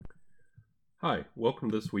Hi,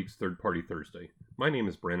 welcome to this week's Third Party Thursday. My name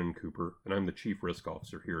is Brandon Cooper, and I'm the Chief Risk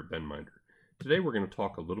Officer here at BenMinder. Today we're going to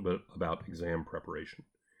talk a little bit about exam preparation.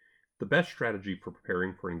 The best strategy for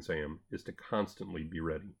preparing for an exam is to constantly be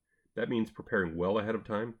ready. That means preparing well ahead of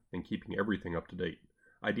time and keeping everything up to date.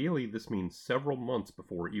 Ideally, this means several months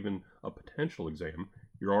before even a potential exam,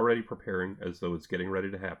 you're already preparing as though it's getting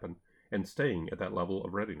ready to happen and staying at that level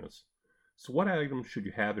of readiness. So what items should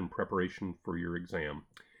you have in preparation for your exam?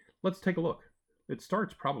 Let's take a look. It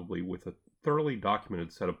starts probably with a thoroughly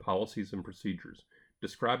documented set of policies and procedures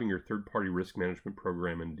describing your third-party risk management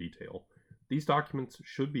program in detail. These documents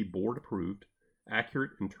should be board approved,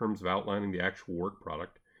 accurate in terms of outlining the actual work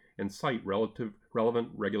product, and cite relevant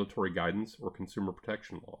regulatory guidance or consumer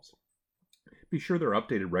protection laws. Be sure they're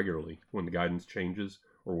updated regularly when the guidance changes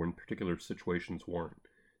or when particular situations warrant.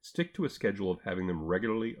 Stick to a schedule of having them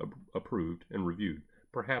regularly approved and reviewed,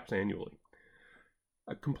 perhaps annually.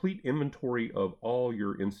 A complete inventory of all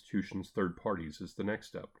your institution's third parties is the next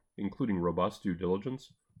step, including robust due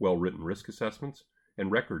diligence, well-written risk assessments,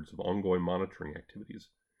 and records of ongoing monitoring activities.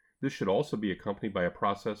 This should also be accompanied by a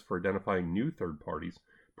process for identifying new third parties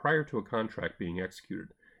prior to a contract being executed,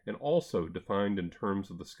 and also defined in terms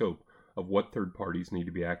of the scope of what third parties need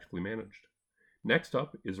to be actively managed. Next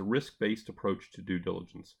up is a risk-based approach to due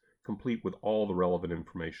diligence, complete with all the relevant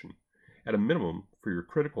information. At a minimum, for your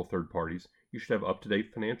critical third parties, you should have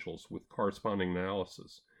up-to-date financials with corresponding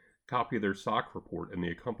analysis, a copy of their SOC report and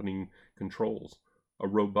the accompanying controls, a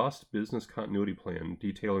robust business continuity plan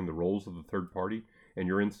detailing the roles of the third party and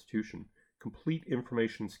your institution, complete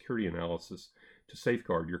information security analysis to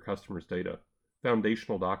safeguard your customers' data,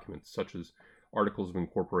 foundational documents such as articles of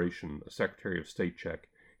incorporation, a Secretary of State check,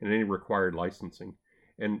 and any required licensing,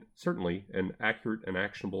 and certainly an accurate and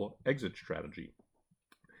actionable exit strategy.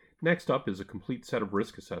 Next up is a complete set of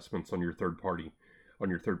risk assessments on your third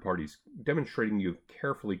parties, demonstrating you've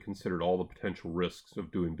carefully considered all the potential risks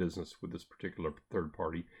of doing business with this particular third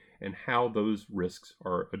party and how those risks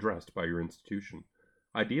are addressed by your institution.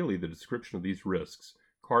 Ideally, the description of these risks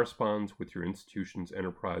corresponds with your institution's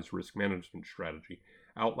enterprise risk management strategy,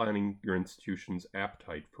 outlining your institution's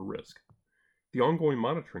appetite for risk. The ongoing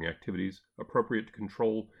monitoring activities appropriate to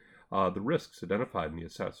control the risks identified in the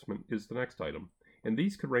assessment is the next item. And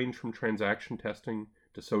these could range from transaction testing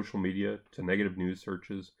to social media to negative news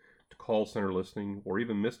searches to call center listening or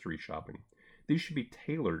even mystery shopping. These should be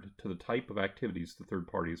tailored to the type of activities the third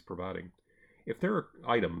party is providing. If there are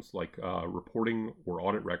items like reporting or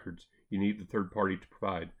audit records you need the third party to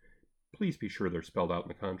provide, please be sure they're spelled out in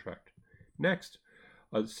the contract. Next,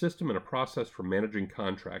 a system and a process for managing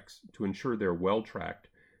contracts to ensure they're well tracked.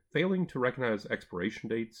 Failing to recognize expiration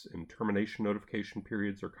dates and termination notification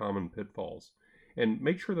periods are common pitfalls. And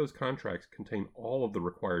make sure those contracts contain all of the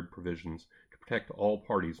required provisions to protect all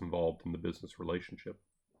parties involved in the business relationship.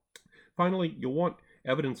 Finally, you'll want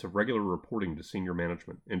evidence of regular reporting to senior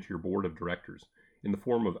management and to your board of directors in the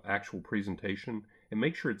form of actual presentation, and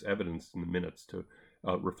make sure it's evidenced in the minutes to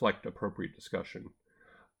reflect appropriate discussion.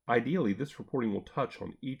 Ideally, this reporting will touch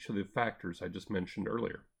on each of the factors I just mentioned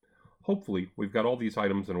earlier. Hopefully, we've got all these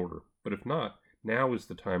items in order, but if not, now is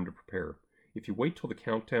the time to prepare. If you wait till the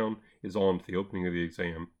countdown is on to the opening of the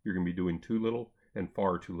exam, you're going to be doing too little and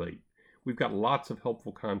far too late. We've got lots of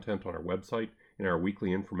helpful content on our website in our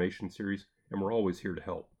weekly information series, and we're always here to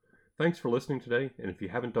help. Thanks for listening today, and if you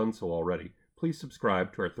haven't done so already, please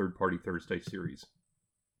subscribe to our Third Party Thursday series.